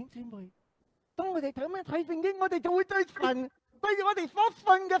弟兄姊妹，當我哋咁樣睇聖經，我哋就會對神對我哋所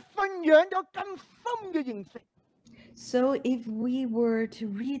信嘅信仰有更深嘅認識。 So if we were to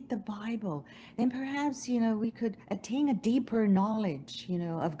read the Bible, then perhaps, we could attain a deeper knowledge,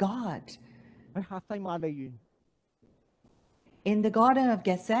 of God. 喺客西馬尼園， In the Garden of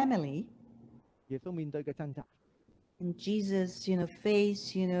Gethsemane, 耶穌面對嘅掙扎， and Jesus,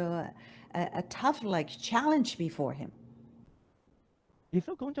 faced, a tough, like, challenge before him. 耶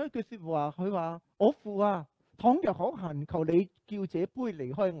穌講咗一句説話，佢話：我父啊，倘若可行，求你叫這杯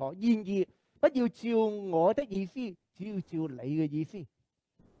離開我，然而不要照我的意思，只要照你嘅意思。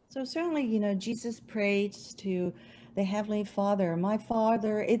 So certainly, Jesus prayed to the Heavenly Father, my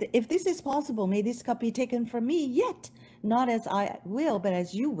Father, if this is possible, may this cup be taken from me, yet not as I will, but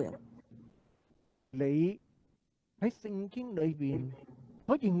as you will. 你喺聖經裏邊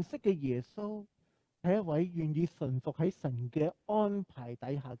所認識嘅耶穌係一位願意順服喺神嘅安排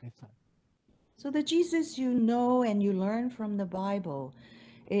底下嘅神。 So the Jesus you know and you learn from the Bible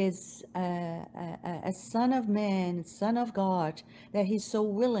is a son of man, son of God, that he's so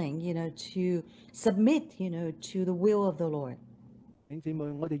willing, to submit, to the will of the Lord. 弟兄姊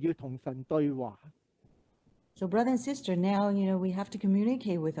妹，我哋要同神對話， So brother and sister, now, we have to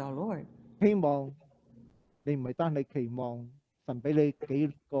communicate with our Lord. 希望你唔係單係期望神俾你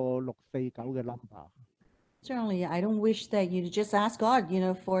幾個649嘅 number。 Certainly, I don't wish that you just ask God,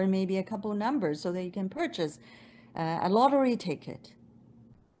 for maybe a couple numbers so that you can purchase a lottery ticket.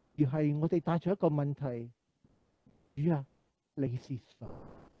 而係我哋帶住一個問題：主啊，你是誰？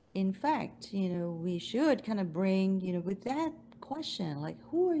 In fact, we should kind of bring, with that question, like,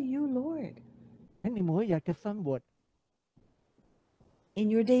 who are you, Lord? 喺你每一日嘅生活， In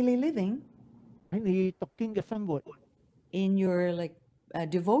your daily living, 喺你讀經嘅生活， in your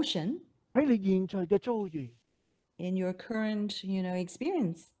devotion, 喺你現在嘅遭遇， in your current,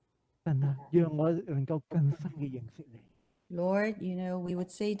 experience. 神啊，讓我能夠更深嘅認識你。 Lord, we would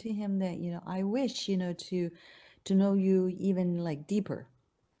say to him that, I wish, to know you even like deeper.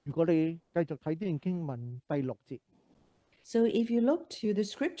 如果你繼續睇呢段經文第6節， So if you look to the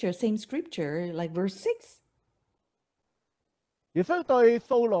scripture, same scripture, like verse 6, 耶穌對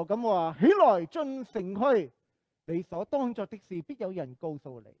掃羅咁話：起來進城去，你所當作的事必有人告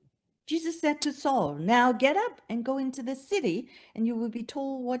訴你。 Jesus said to Saul, now get up and go into the city, and you will be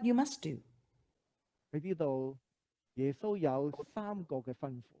told what you must do. 喺呢度，耶穌有3個嘅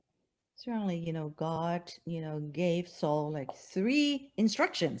吩咐。 Certainly, God, gave Saul like 3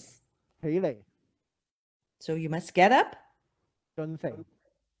 instructions. 起嚟 So you must get up 進城，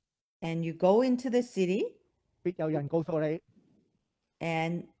 and you go into the city 必有人告訴你。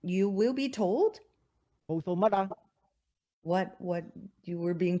 and you will be told 告訴乜啊？ what you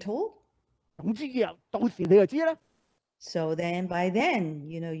were being told. 總之到時你就知啦。 So then by then,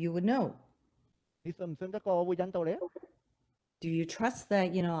 you would know. 你信唔信得過我會引導你啊？ Do you trust that,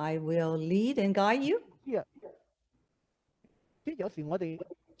 I will lead and guide you? 知啊，即係有時我哋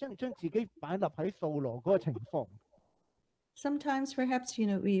將自己擺立喺掃羅嗰個情況， Sometimes perhaps,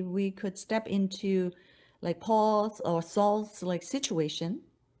 we could step into like Paul's or Saul's like situation.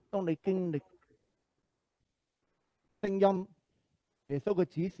 當你經歷聲音、耶穌嘅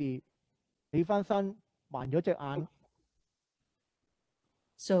指示，起翻身，盲咗隻眼，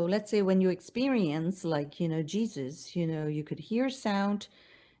 So let's say when you experience like, Jesus, you could hear sound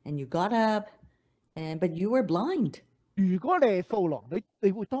and you got up but you were blind. 如果你係掃羅，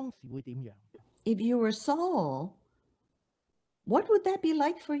你會當時會點樣？ If you were Saul, what would that be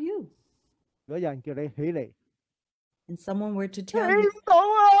like for you? 如果有人叫你起嚟， And someone were to 起 tell you, 唔到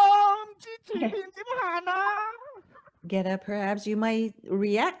啊，唔知前面點行啊！ get up, perhaps you might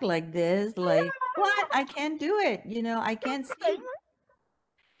react like this, like, what? I can't do it. I can't see.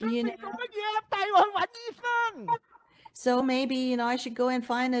 準備做乜嘢啊？帶我去揾醫生， So maybe, I should go and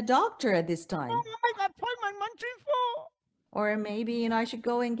find a doctor at this time. 幫我 make appointment 揾專科。 Or maybe, I should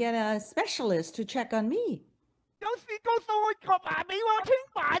go and get a specialist to check on me. 有時告訴我個爸俾我聽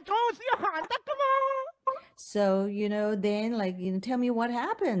話咗先行得噶嘛。 So, then like, tell me what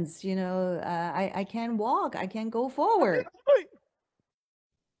happens. I can't walk. I can't go forward. 喂，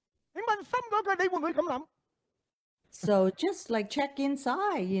你問心嗰句，你會唔會咁諗？ So just like check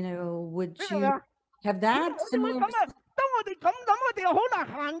inside, would 你明唔明 you 啊？ have 點 that 解我哋會 similar? 咁啊？當我哋咁諗，我哋又好難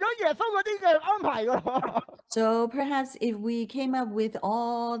行咗耶穌嗰啲嘅安排噶咯。 So perhaps if we came up with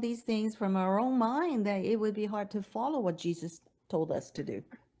all these things from our own mind, that it would be hard to follow what Jesus told us to do.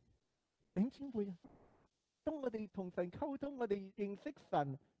 弟兄姊妹啊，當我哋同神溝通，我哋認識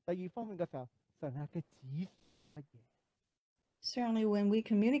神第二方面嘅時候，神嘅指示係乜嘢？ Certainly when we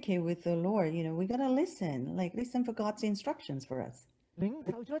communicate with the Lord, we got to listen for God's instructions for us. 領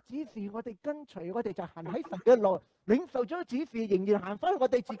受咗指示，我哋跟隨，我哋就行喺神嘅路；領受咗指示，仍然行翻我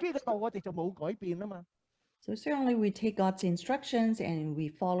哋自己嘅路，我哋就冇改變啊嘛。 So certainly we take God's instructions and we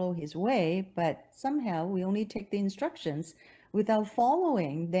follow his way, but somehow we only take the instructions without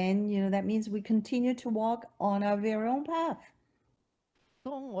following. Then, that means we continue to walk on our very own path.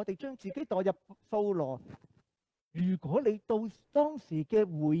 當我哋將自己代入掃羅，如果你到當時嘅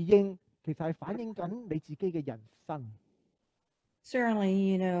回應，其實係反映緊你自己嘅人生。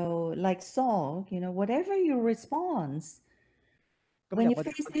 Certainly, like Saul, whatever your response, 今 when 日 you 我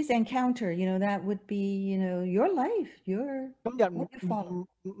哋 face this encounter, that would be, your life, 今日 what you follow.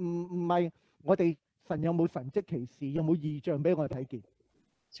 唔係我哋神有冇神蹟奇事，有冇異象俾我哋睇見？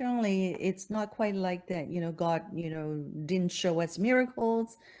 Certainly, it's not quite like that, God, didn't show us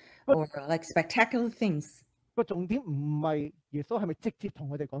miracles or like spectacular things. 個重點唔係耶穌係咪直接同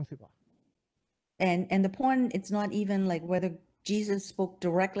我哋講説話， And the point, it's not even like whether Jesus spoke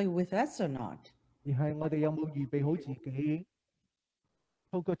directly with us or not. 而係我哋有冇預備好自己，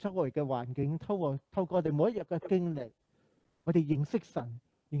透過周圍嘅環境，透過我哋每一日嘅經歷，我哋認識神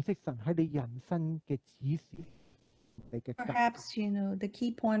喺你人生嘅指示，你嘅計劃。 Perhaps, the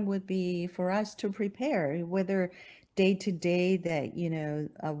key point would be for us to prepare, whether day to day that,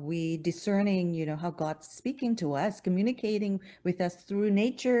 are we discerning, how God's speaking to us, communicating with us through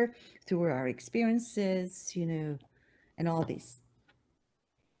nature, through our experiences, and all this.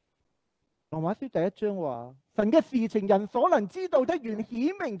 羅馬書第一章話：神嘅事情人所能知道的，原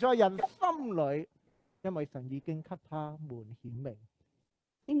顯明在人心裏，因為神已經給他們顯明。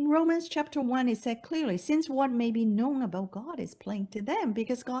In Romans chapter 1, it said clearly, since what may be known about God is plain to them,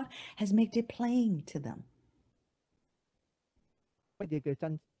 because God has made it plain to them. 乜嘢叫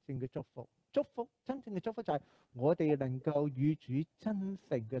真正嘅祝福？真正嘅祝福就係我哋能夠與主真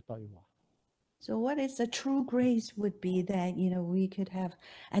誠嘅對話。So what is the true grace would be that, we could have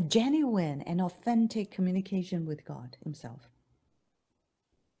a genuine and authentic communication with God himself.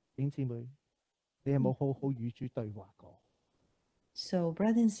 弟兄姊妹，你有冇好好與主對話過？ So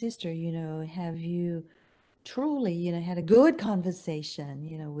brother and sister, have you truly, had a good conversation,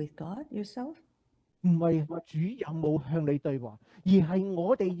 with God yourself? 唔係主有冇向你對話，而係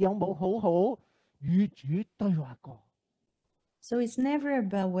我哋有冇好好與主對話過。So it's never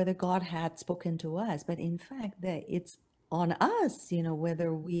about whether God had spoken to us, but in fact that it's on us,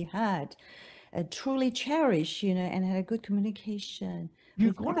 whether we had truly cherished, and had a good communication 如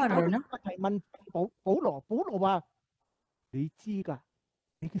with 果你 God 搞 or 到 not. 個題問保羅話：你知㗎，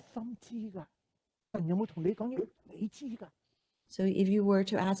你嘅心知㗎，神有冇同你講嘢？你知㗎。 So if you were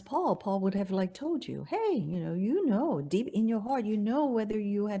to ask Paul, Paul would have told you, hey, you know, deep in your heart, you know whether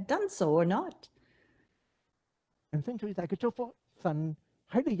you had done so or not. 人生最大嘅祝福，神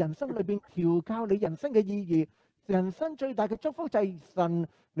喺你人生裏邊調教你人生嘅意義。人生最大嘅祝福就係神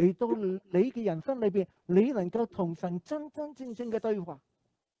嚟到你嘅人生裏邊，你能夠同神真真正正嘅對話。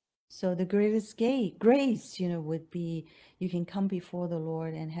 So the greatest grace, would be you can come before the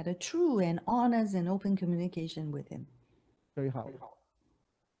Lord and had a true and honest and open communication with him. 最後，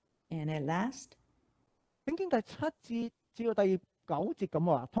 And at last, 聖經第7節至到第9節咁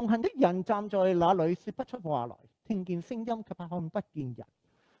話：同行的人站在那裏，說不出話來，聽見聲音卻看不見人。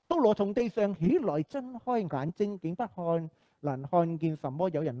保羅從地上起來，睜開眼睛，竟不能看見什麼。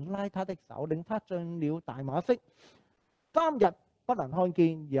有人拉他的手，領他進了大馬色。3日不能看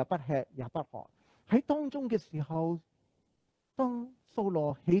見，也不吃也不喝。喺當中嘅時候，當掃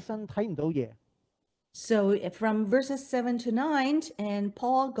羅起身睇唔到嘢。 so from verses 7 to 9, and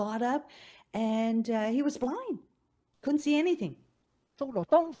Paul got up and he was blind, couldn't see anything. 掃羅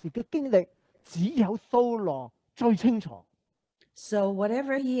當時嘅經歷，只有掃羅最清楚。 So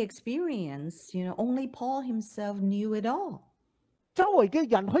whatever he experienced, only Paul himself knew it all. 周圍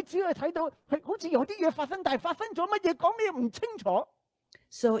嘅人，佢只係睇到係好似有啲嘢發生，但係發生咗乜嘢，講咩唔清楚。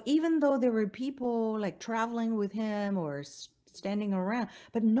 So even though there were people traveling with him or standing around,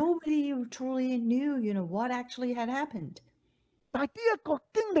 but nobody truly knew, what actually had happened. 但係呢一個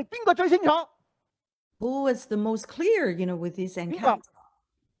經歷，邊個最清楚？ Who was the most clear, with this encounter?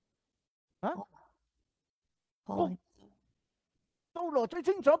 啊？ Paul. 掃羅最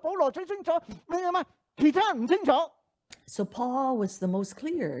清楚，保羅最清楚，明嘛？其他人唔清楚。 So Paul was the most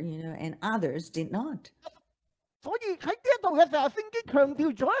clear, and others did not. 所以喺呢一度嘅時候，聖經強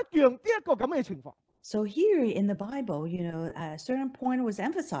調咗一樣呢一個咁嘅情況。 So here in the Bible, a certain point was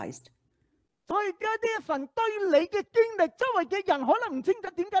emphasized. 所以一啲神對你嘅經歷，周圍嘅人可能唔清楚，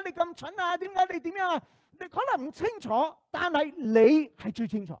點解你咁蠢啊？點解你點樣啊？你可能唔清楚，但係你係最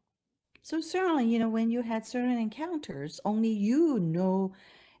清楚。 So certainly, when you had certain encounters, only you know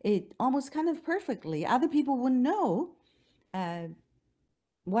it almost kind of perfectly. Other people wouldn't know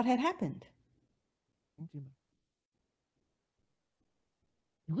what had happened.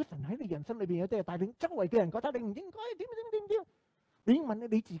 如果神喺你人生裏邊有啲嘢帶領，周圍嘅人覺得你唔應該點，你問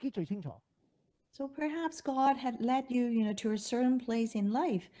你自己最清楚。 So perhaps God had led you, to a certain place in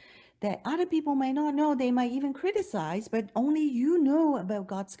life that other people might not know. They might even criticize, but only you know about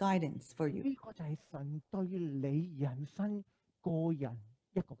God's guidance for you. 呢個就係神對你人生個人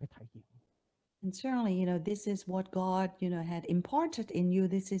一個嘅體驗。 And certainly, this is what God, had imparted in you.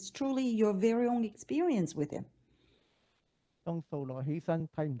 This is truly your very own experience with him. 當掃羅起身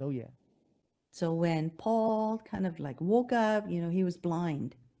睇唔到嘢， So when Paul kind of woke up, he was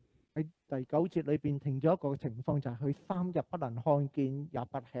blind. 喺第9節裏邊停咗一個情況，就係佢3日不能看見，也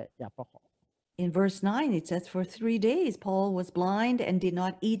不吃也不喝。 In verse 9, it says, for 3 days, Paul was blind and did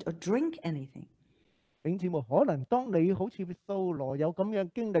not eat or drink anything. 弟兄姊妹，可能當你好似掃羅有咁樣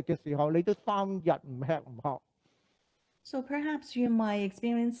經歷嘅時候，你都3日唔吃唔喝。 So perhaps you might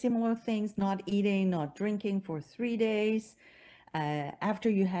experience similar things, not eating, not drinking for 3 days after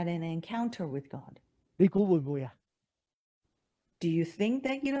you had an encounter with God. 你估會唔會啊？ Do you think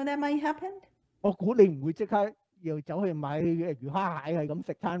that, that might happen? 我估你唔會即刻又走去買魚蝦蟹係咁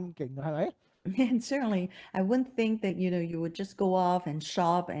食餐勁，係咪？ And certainly, I wouldn't think that, you would just go off and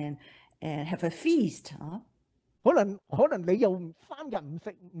shop and have a feast. Huh? 可能你又3日唔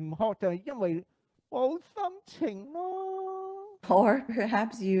食唔喝，就係因為冇心情咯。Or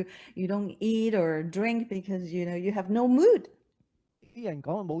perhaps you don't eat or drink because you have no mood. 啲人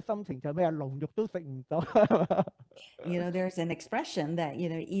講冇心情就咩啊，龍肉都食唔到。There's an expression that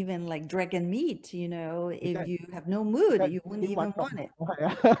even like dragon meat, if Okay. you have no mood, 即係 you wouldn't 點 even 運動 want it. 係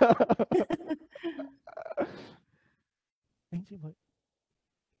啊。弟兄姊妹，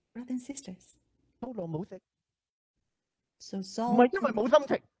 Brothers and sisters. 掃羅冇食， So 唔 Saul 係因為冇心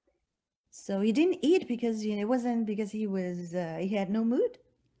情， So he didn't eat because it wasn't because he had no mood.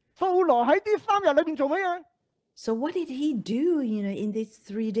 掃羅喺呢3日裏邊做乜嘢？ So what did he do, in these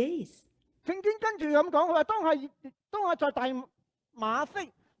 3 days? 聖經跟住咁講，佢話當下在大馬色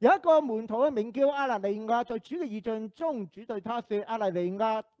有一個門徒嘅名叫亞拿尼亞，在主嘅異象中，主對他說：亞拿尼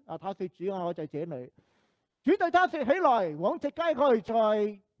亞啊，他說主啊，我在這裏。主對他說：起來，往直街去，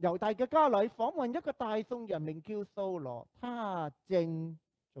在猶大嘅家裏訪問一個大眾人，名叫掃羅，他正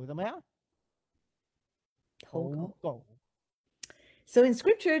做咗咩啊？禱告。 So in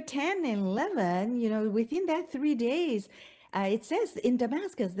Scripture 10 and 11, within that 3 days, it says in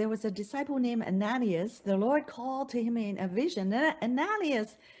Damascus, there was a disciple named Ananias. The Lord called to him in a vision.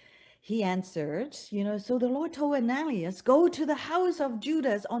 Ananias, he answered, so the Lord told Ananias, go to the house of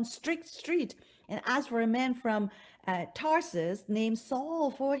Judas on Strict Street and ask for a man from Tarsus named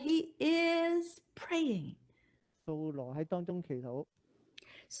Saul, for he is praying. 掃羅喺當中祈禱，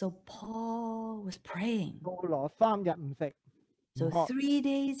 So Paul was praying. 掃羅3日唔食 So 唔喝。 3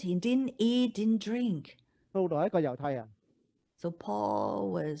 days he didn't eat, didn't drink. 掃羅係一個猶太人， So Paul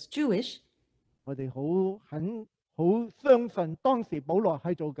was Jewish. 我哋好相信當時保羅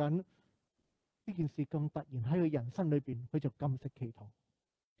係做緊呢件事咁突然喺佢人生裏邊，佢就禁食祈禱。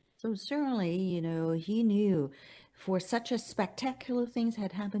 So certainly, he knew for such a spectacular things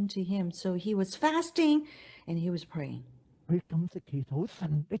had happened to him. So he was fasting and he was praying. 佢禁食祈禱，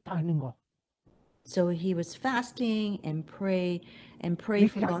神你帶領我， So he was fasting and pray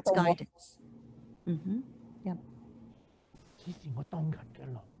for God's guidance. Yeah. 指示我當勤嘅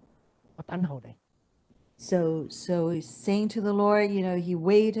路，我等候你。 So he's saying to the Lord, he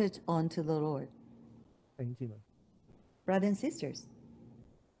waited onto the Lord. 弟兄姊妹， Brothers and sisters,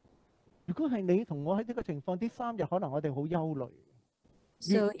 如果係你同我喺呢個情況，呢3日可能我哋好憂慮。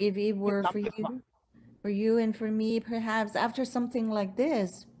 so if it were not for this one. you and for me, perhaps after something like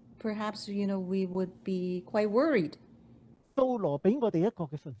this, perhaps, we would be quite worried. 掃羅俾我哋一個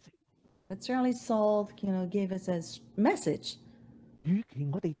嘅信息， But certainly Saul, gave us a message. 與其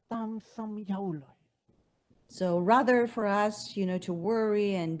我哋擔心憂慮， So rather for us, to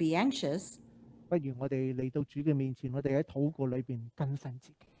worry and be anxious, 不如我哋嚟到主嘅面前，我哋喺禱告裏邊更新自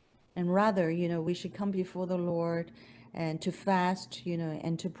己。 and rather, we should come before the Lord and to fast,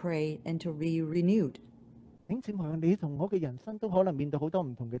 and to pray and to be renewed. 弟兄姊妹，你同我嘅人生都可能面對好多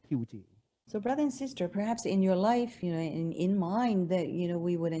唔同嘅挑戰。 So brother and sister, perhaps in your life, in mine, that,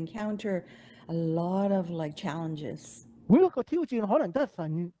 we would encounter a lot of like challenges. 每一個挑戰可能都係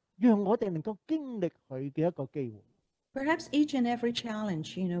神讓我哋能夠經歷佢嘅一個機會。 Perhaps each and every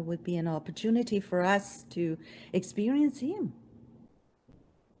challenge, would be an opportunity for us to experience Him.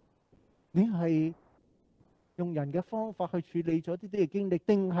 你係用人嘅方法去處理咗呢啲嘅經歷，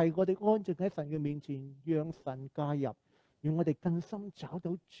定係我哋安靜喺神嘅面前，讓神介入，讓我哋更深找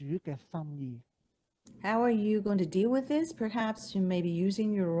到主嘅心意。 How are you going to deal with this? Perhaps you may be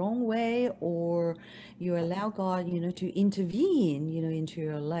using your own way, or you allow God, to intervene, into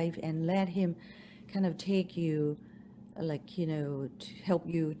your life and let Him kind of take you, like, to help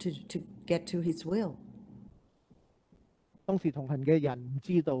you to get to His will. 當時同行嘅人唔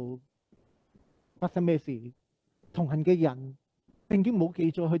知道發生咩事，同行嘅人聖經冇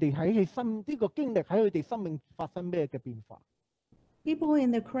記載佢哋喺佢心呢個經歷喺佢哋生命發生咩嘅變化。 People in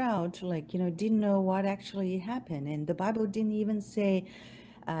the crowd, like, didn't know what actually happened. And the Bible didn't even say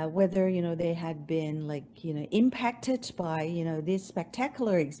whether, they had been, like, impacted by, this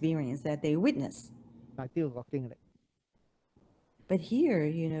spectacular experience that they witnessed. 但係呢個經歷 But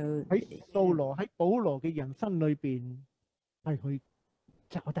here, 喺掃羅喺保羅嘅人生裏邊係佢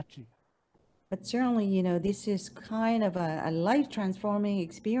找得住。 but certainly, this is kind of a life-transforming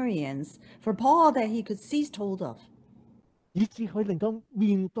experience for Paul that he could seize hold of. 以至佢能夠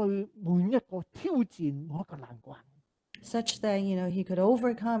面對每一個挑戰，每一個難關。 Such that, he could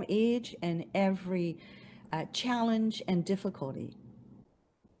overcome each and every challenge and difficulty.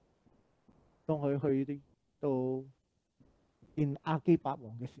 當佢去到見亞基伯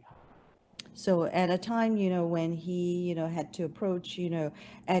王嘅時候， So at a time, when he, had to approach,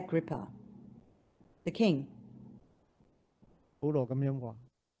 Agrippa, the king, 保羅咁樣話：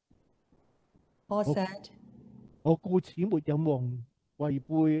 Paul said, 我故此沒有望違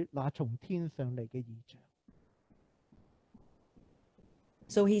背那從天上嚟嘅異象。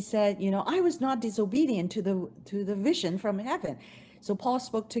So he said, I was not disobedient to the vision from heaven. So Paul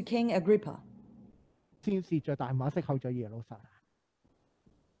spoke to King Agrippa. 先是在大馬色，後在耶路撒冷。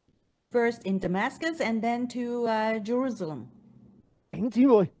 First in Damascus and then to Jerusalem. 弟兄姊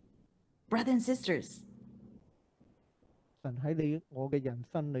妹， Brothers and sisters, 神喺我嘅人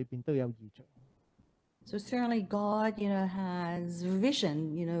生裏邊都有異象。 so certainly God, has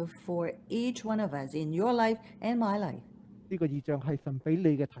vision, for each one of us in your life and my life. 呢個異象係神俾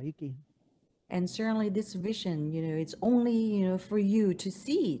你嘅睇見。 And certainly this vision, it's only, for you to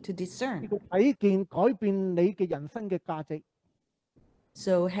see, to 呢 discern. 個睇見改變你嘅人生嘅價值。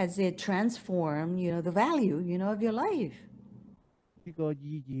 So has it transformed, the value, of your life? 呢個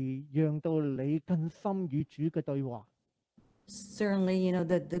意義讓到你更深與主嘅對話。 Certainly,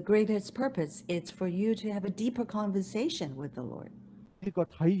 the greatest purpose, it's for you to have a deeper conversation with the Lord. 呢個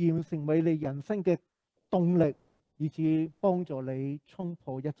體驗成為你人生嘅動力，以至幫助你衝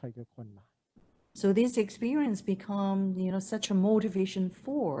破一切嘅困難。 So this experience become, such a motivation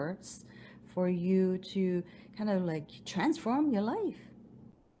force for you to kind of like transform your life.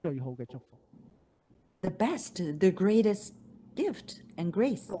 最好嘅祝福。 The best, the greatest gift and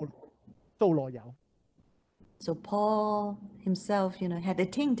grace. 蘇羅有 So Paul himself, had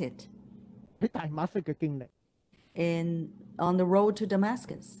attained it 喺大馬色嘅經歷， on the road to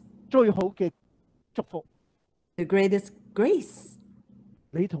Damascus. 最好嘅祝福， The greatest grace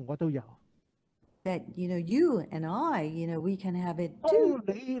你同我都有。 that, you and I, we can have it 當 too.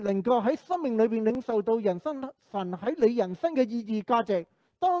 你能夠喺生命裏邊領受到神喺你人生嘅意義價值，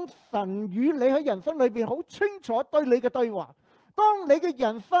當神與你喺人生裏邊好清楚對你嘅對話，當你嘅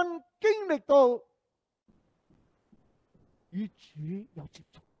人生經歷到與主有接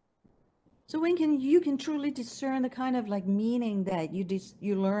觸， So when you can truly discern the kind of like meaning that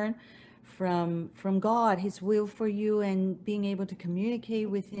you learn from God, His will for you, and being able to communicate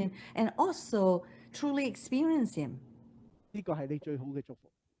with Him, and also truly experience Him. 呢個係你最好嘅祝福。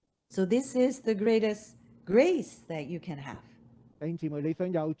 So this is the greatest grace that you can have. 弟兄姊妹，你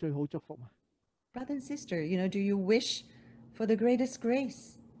想有最好祝福嗎？ Brother and sister, do you wish for the greatest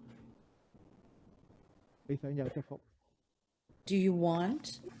grace? 你想有祝福？ Do you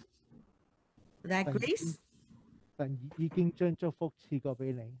want that grace? 神已經將祝福賜過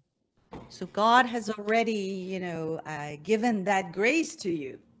俾你。 So God has already, given that grace to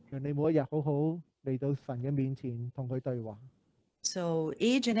you. 讓你每一日好好嚟到神嘅面前同佢對話。 So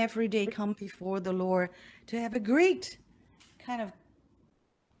each and every day come before the Lord to have a great kind of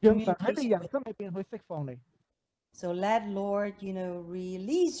讓神喺你 communication 人 with. 生裏邊去釋放你， So let Lord,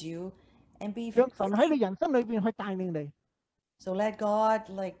 release you and be. 讓神喺你人生裏邊去帶領你， So let God,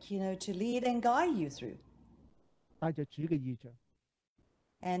 to lead and guide you through, 帶着主嘅意象。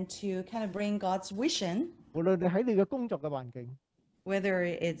 and to kind of bring God's vision, 無論你喺你嘅工作嘅環境， whether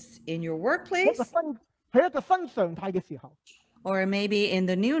it's in your 一 workplace 個新喺一個新常態嘅時候， or maybe in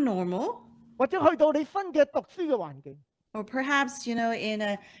the new normal, 或者去到你新嘅讀書嘅環境， or perhaps, in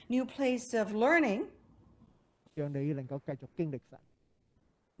a new place of learning. 讓你能夠繼續經歷神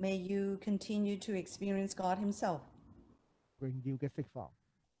May you continue to experience God Himself. 榮耀嘅釋放。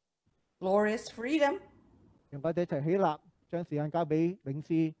 Glorious freedom. 讓我哋一齊起立，將時間交俾領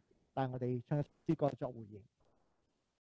詩，帶我哋唱詩歌作回應。